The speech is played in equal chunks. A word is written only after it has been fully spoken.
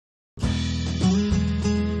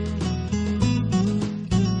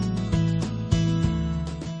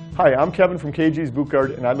Hi, I'm Kevin from Kgs Boot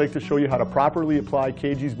Guard, and I'd like to show you how to properly apply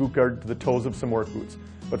Kgs Boot Guard to the toes of some work boots.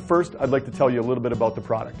 But first, I'd like to tell you a little bit about the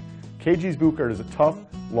product. Kgs Boot Guard is a tough,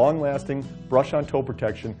 long-lasting brush-on toe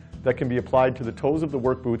protection that can be applied to the toes of the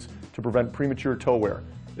work boots to prevent premature toe wear.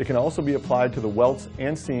 It can also be applied to the welts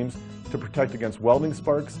and seams to protect against welding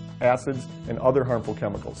sparks, acids, and other harmful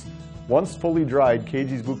chemicals. Once fully dried,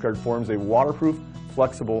 Kgs Boot Guard forms a waterproof,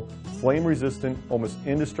 flexible, flame-resistant, almost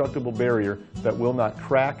indestructible barrier that will not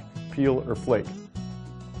crack, peel, or flake.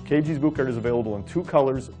 Kgs Boot Guard is available in two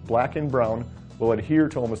colors, black and brown, will adhere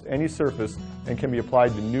to almost any surface, and can be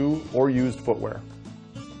applied to new or used footwear.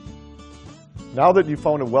 Now that you've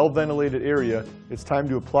found a well-ventilated area, it's time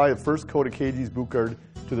to apply the first coat of Kgs Boot Guard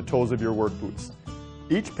to the toes of your work boots.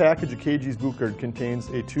 Each package of Kgs Boot Guard contains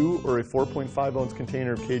a 2 or a 4.5 ounce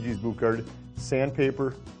container of Kgs Boot Guard,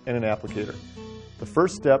 sandpaper, and an applicator. The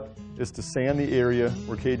first step is to sand the area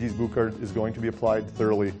where Kgs Boot Guard is going to be applied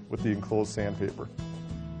thoroughly with the enclosed sandpaper,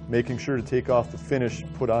 making sure to take off the finish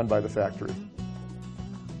put on by the factory.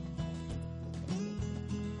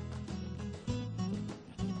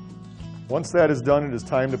 Once that is done, it is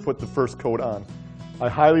time to put the first coat on. I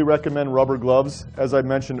highly recommend rubber gloves. As I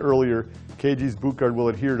mentioned earlier, Kgs Boot Guard will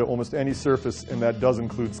adhere to almost any surface, and that does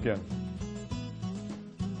include skin.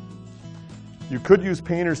 You could use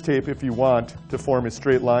painter's tape if you want to form a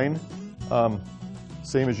straight line,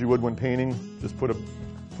 same as you would when painting. Just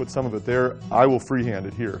put some of it there. I will freehand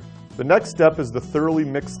it here. The next step is to thoroughly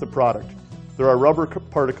mix the product. There are rubber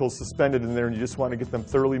particles suspended in there, and you just want to get them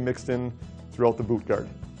thoroughly mixed in throughout the boot guard.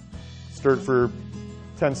 Stir it for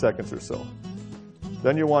 10 seconds or so.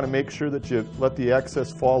 Then you want to make sure that you let the excess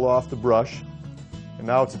fall off the brush, and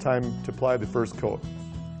now it's time to apply the first coat.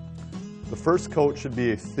 The first coat should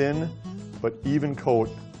be a thin but even coat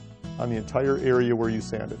on the entire area where you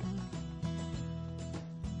sanded.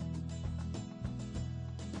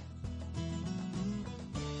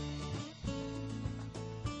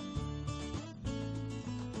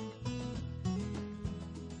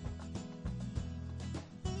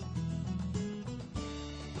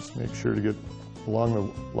 Just make sure to get along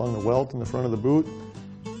the welt in the front of the boot.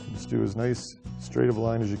 Just do as nice straight of a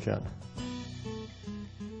line as you can.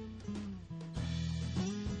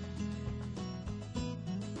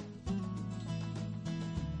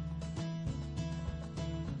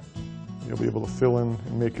 You'll be able to fill in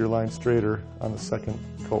and make your line straighter on the second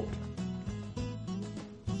coat.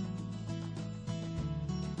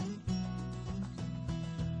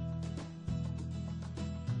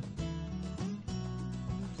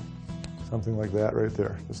 Something like that right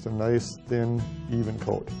there. Just a nice, thin, even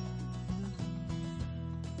coat.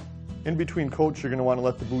 In between coats, you're going to want to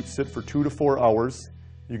let the boot sit for 2 to 4 hours.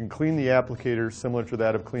 You can clean the applicator similar to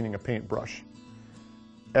that of cleaning a paintbrush.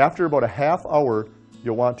 After about a half hour,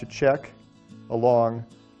 you'll want to check along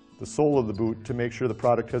the sole of the boot to make sure the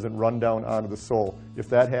product hasn't run down onto the sole. If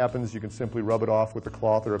that happens, you can simply rub it off with a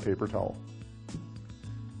cloth or a paper towel.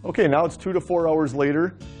 Okay, now it's 2 to 4 hours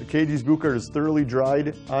later. The Kgs Boot Guard is thoroughly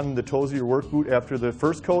dried on the toes of your work boot after the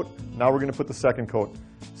first coat. Now we're going to put the second coat.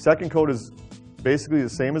 Second coat is basically the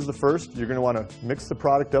same as the first. You're going to want to mix the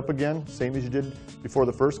product up again, same as you did before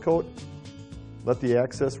the first coat. Let the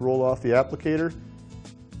excess roll off the applicator.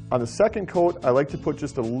 On the second coat, I like to put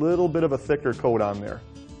just a little bit of a thicker coat on there.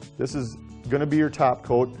 This is going to be your top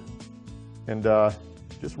coat, and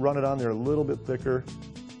just run it on there a little bit thicker.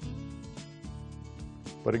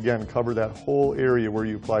 But again, cover that whole area where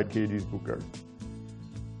you applied Kgs Boot Guard.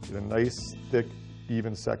 Get a nice, thick,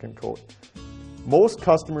 even second coat. Most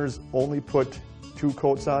customers only put 2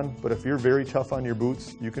 coats on, but if you're very tough on your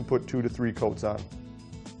boots, you can put 2 to 3 coats on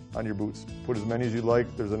your boots. Put as many as you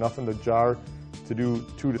like. There's enough in the jar to do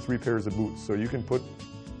 2 to 3 pairs of boots, so you can put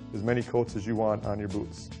as many coats as you want on your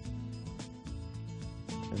boots.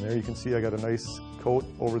 And there you can see I got a nice coat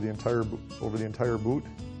over the entire boot.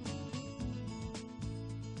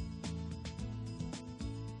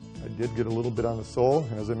 I did get a little bit on the sole,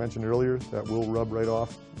 and as I mentioned earlier, that will rub right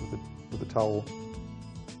off with a towel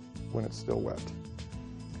when it's still wet.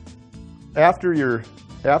 After your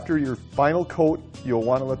final coat, you'll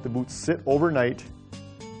want to let the boot sit overnight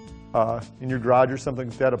in your garage or something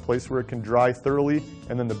like that, a place where it can dry thoroughly,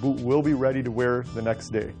 and then the boot will be ready to wear the next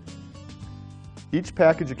day. Each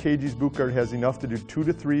package of Kgs Boot Guard has enough to do 2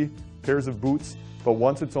 to 3 pairs of boots, but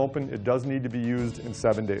once it's open, it does need to be used in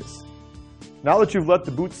 7 days. Now that you've let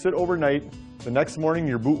the boot sit overnight, the next morning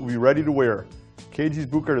your boot will be ready to wear. Kgs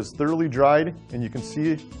Boot Guard is thoroughly dried, and you can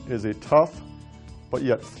see it is a tough but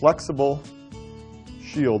yet flexible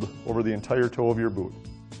shield over the entire toe of your boot.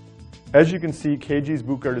 As you can see, Kgs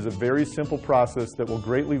Boot Guard is a very simple process that will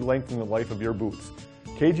greatly lengthen the life of your boots.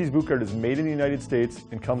 Kgs Boot Guard is made in the United States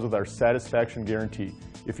and comes with our satisfaction guarantee.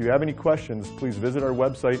 If you have any questions, please visit our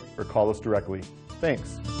website or call us directly.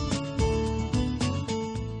 Thanks.